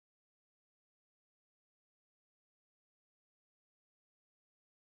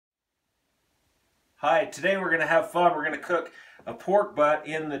Hi, today we're going to have fun. We're going to cook a pork butt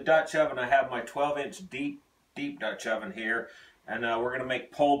in the Dutch oven. I have my 12-inch deep Dutch oven here, and we're going to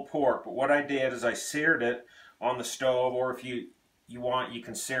make pulled pork. But what I did is I seared it on the stove, or if you want, you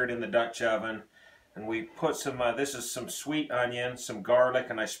can sear it in the Dutch oven. And we put some, this is some sweet onion, some garlic,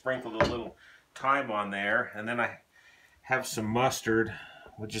 and I sprinkled a little thyme on there. And then I have some mustard.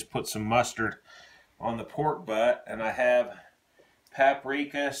 We'll just put some mustard on the pork butt, and I have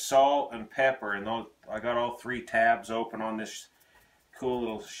paprika, salt, and pepper, and I got all three tabs open on this cool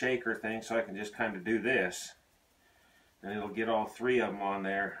little shaker thing, so I can just kind of do this, and it'll get all three of them on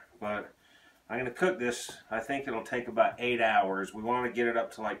there. But I'm going to cook this. I think it'll take about 8 hours. We want to get it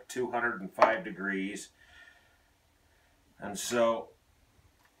up to like 205 degrees, and so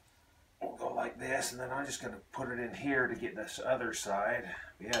we'll go like this, and then I'm just going to put it in here to get this other side.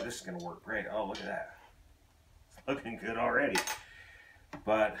 Yeah, this is going to work great. Oh, look at that. It's looking good already.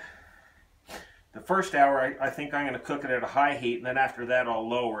 But the first hour, I think I'm going to cook it at a high heat, and then after that I'll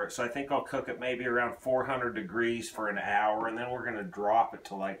lower it. So I think I'll cook it maybe around 400 degrees for an hour, and then we're going to drop it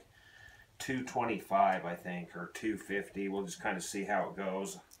to like 225, I think, or 250. We'll just kind of see how it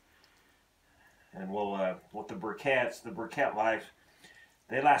goes. And we'll, with the briquette life,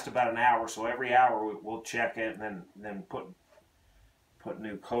 they last about an hour, so every hour we'll check it and then put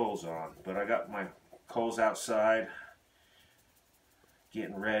new coals on. But I got my coals outside,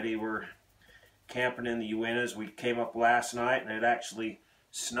 getting ready. We're camping in the Uintas. We came up last night and it actually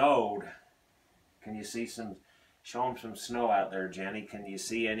snowed. Can you see some, show them some snow out there, Jenny. Can you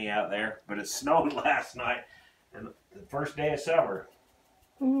see any out there? But it snowed last night, and the first day of summer.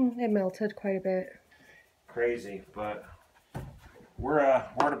 It melted quite a bit. Crazy, but we're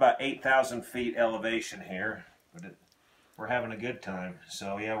at about 8,000 feet elevation here, but we're having a good time.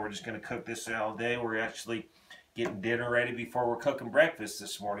 So yeah, we're just going to cook this all day. We're actually getting dinner ready before we're cooking breakfast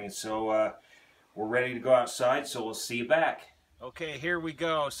this morning. So we're ready to go outside, so we'll see you back. Okay, here we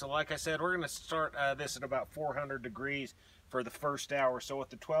go. So like I said, we're going to start this at about 400 degrees for the first hour. So with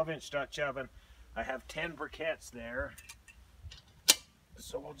the 12-inch Dutch oven, I have 10 briquettes there.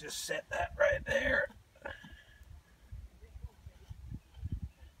 So we'll just set that right there.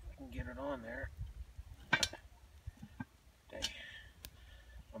 Get it on there. Dang.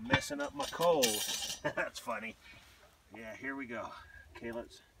 I'm messing up my coals. That's funny. Yeah, here we go. Okay,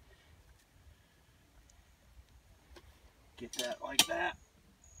 let's get that like that.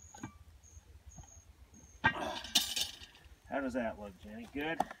 How does that look, Jenny?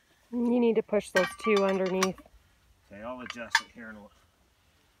 Good? You need to push those two underneath. Okay, I'll adjust it here in a little.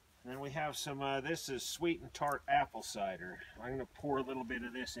 And then we have some, this is sweet and tart apple cider. I'm going to pour a little bit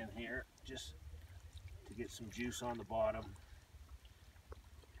of this in here just to get some juice on the bottom.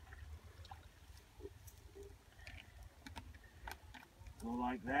 Go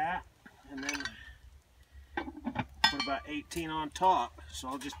like that, and then put about 18 on top. So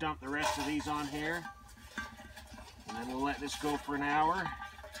I'll just dump the rest of these on here, and then we'll let this go for an hour.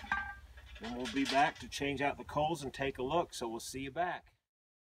 Then we'll be back to change out the coals and take a look, so we'll see you back.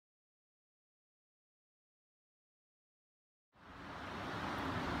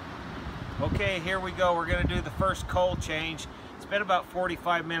 Okay, here we go. We're going to do the first coal change. It's been about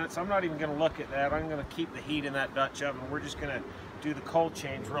 45 minutes. I'm not even going to look at that. I'm going to keep the heat in that Dutch oven. We're just going to do the coal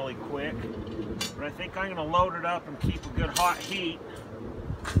change really quick. But I think I'm going to load it up and keep a good hot heat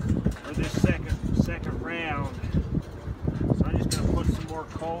for this second round. So I'm just going to put some more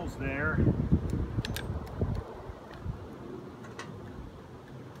coals there.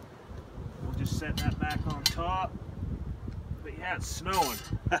 We'll just set that back on top. But yeah, it's snowing.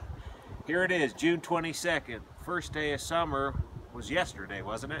 Here it is, June 22nd. First day of summer was yesterday,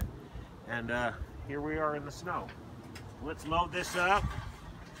 wasn't it? And here we are in the snow. Let's load this up,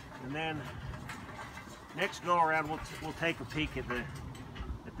 and then next go around we'll take a peek at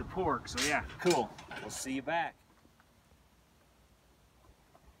the pork. So yeah, cool. We'll see you back.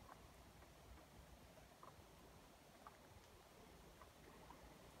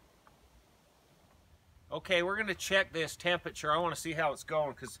 Okay, we're gonna check this temperature. I want to see how it's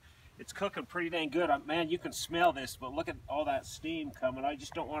going because it's cooking pretty dang good. Man, you can smell this, but look at all that steam coming. I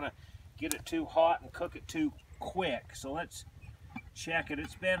just don't want to get it too hot and cook it too quick. So let's check it.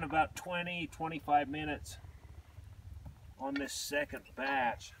 It's been about 20-25 minutes on this second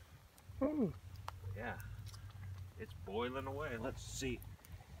batch. Ooh. Yeah, it's boiling away. Let's see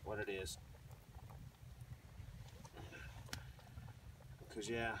what it is. Because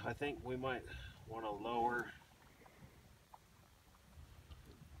yeah, I think we might want to lower.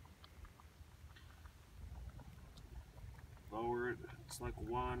 Lower it. It's like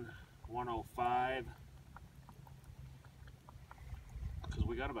 105. because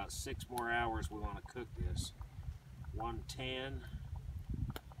we got about 6 more hours we want to cook this. 110.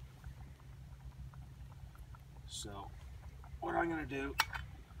 So what I'm going to do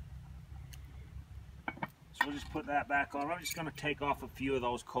is we'll just put that back on. I'm just going to take off a few of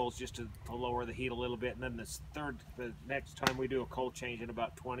those coals just to lower the heat a little bit, and then the next time we do a coal change in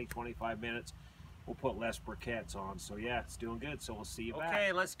about 20-25 minutes, we'll put less briquettes on. So yeah, it's doing good, so we'll see you back.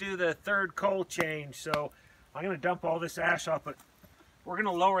 Okay, let's do the third coal change. So I'm going to dump all this ash off, but we're going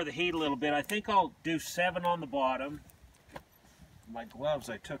to lower the heat a little bit. I think I'll do 7 on the bottom. My gloves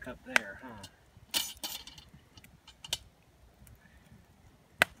I took up there,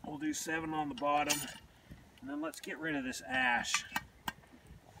 We'll do 7 on the bottom, and then let's get rid of this ash.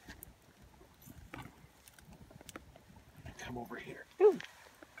 Come over here. Ooh.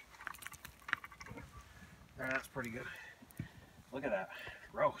 There, that's pretty good. Look at that.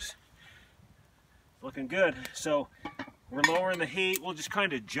 Gross. Looking good. So we're lowering the heat. We'll just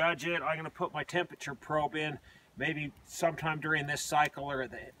kind of judge it. I'm going to put my temperature probe in maybe sometime during this cycle or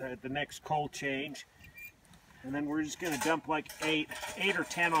the next coal change. And then we're just going to dump like 8 or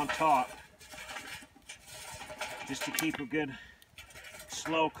 10 on top, just to keep a good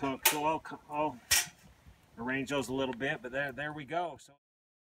slow cook. So I'll arrange those a little bit, but there we go. So.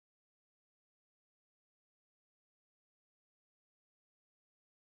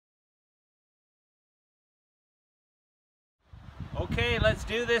 Okay, let's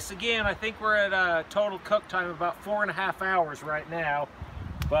do this again. I think we're at a total cook time of about 4.5 hours right now,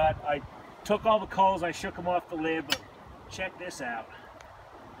 but I took all the coals, I shook them off the lid, but check this out.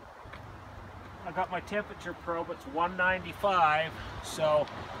 I got my temperature probe, it's 195, so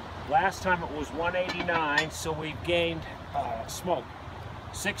last time it was 189, so we've gained smoke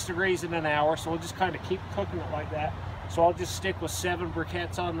 6 degrees in an hour, so we'll just kind of keep cooking it like that. So I'll just stick with 7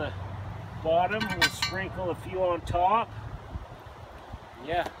 briquettes on the bottom, we'll sprinkle a few on top.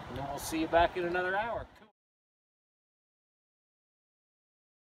 Yeah, and then we'll see you back in another hour.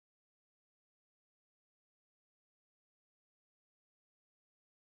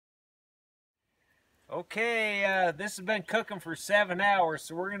 Okay, this has been cooking for 7 hours,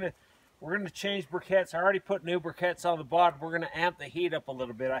 so we're gonna change briquettes. I already put new briquettes on the bottom. We're gonna amp the heat up a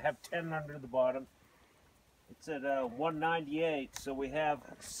little bit. I have 10 under the bottom. It's at 198, so we have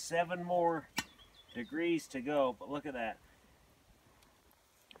 7 more degrees to go. But look at that.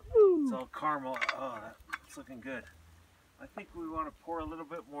 It's all caramel. Oh, that's looking good. I think we want to pour a little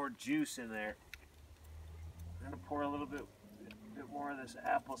bit more juice in there. I'm going to pour a little bit more of this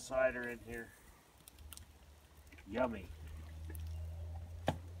apple cider in here. Yummy.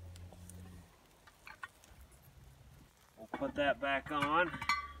 We'll put that back on.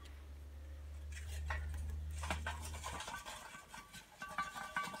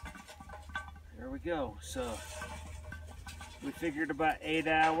 There we go. So we figured about 8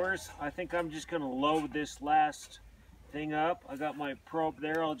 hours. I think I'm just going to load this last thing up. I got my probe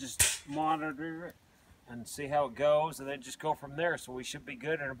there. I'll just monitor it and see how it goes, and then just go from there. So we should be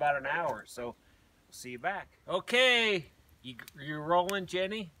good in about an hour. So we'll see you back. Okay, you rolling,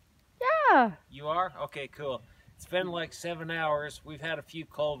 Jenny? Yeah. You are? Okay, cool. It's been like 7 hours. We've had a few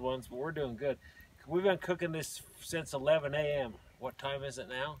cold ones, but we're doing good. We've been cooking this since 11 a.m. What time is it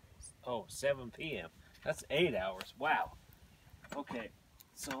now? Oh, 7 p.m. That's 8 hours. Wow. Okay,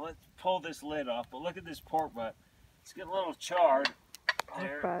 so let's pull this lid off. But look at this pork butt. It's getting a little charred.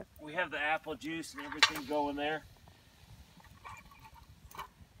 There. We have the apple juice and everything going there.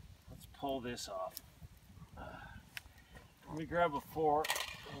 Let's pull this off. Let me grab a fork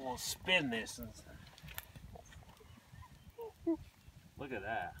and we'll spin this. Look at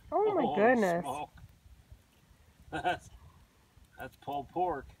that. Oh my goodness. Smoke. That's pulled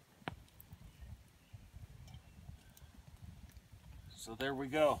pork. So there we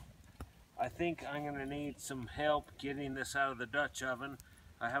go. I think I'm going to need some help getting this out of the Dutch oven.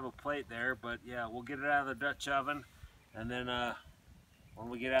 I have a plate there, but yeah, we'll get it out of the Dutch oven. And then when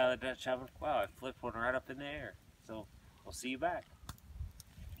we get out of the Dutch oven, wow, I flipped one right up in the air. So we'll see you back.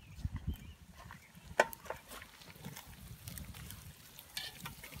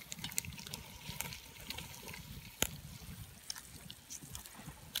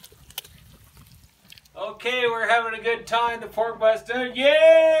 Okay, we're having a good time. The pork butt's done.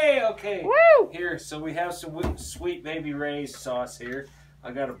 Yay! Okay. Woo! Here, so we have some Sweet Baby Ray's sauce here.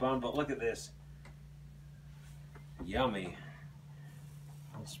 I got a bun, but look at this. Yummy.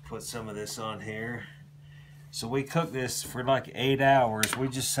 Let's put some of this on here. So we cooked this for like 8 hours. We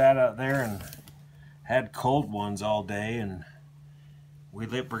just sat out there and had cold ones all day, and we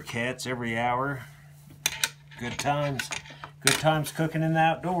lit briquettes every hour. Good times. Good times cooking in the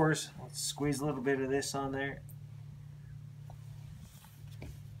outdoors. Let's squeeze a little bit of this on there.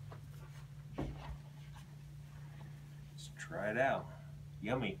 Try it out.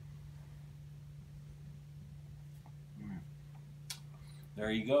 Yummy.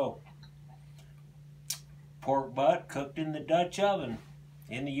 There you go. Pork butt cooked in the Dutch oven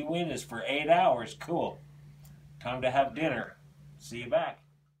in the Uintas for 8 hours. Cool. Time to have dinner. See you back.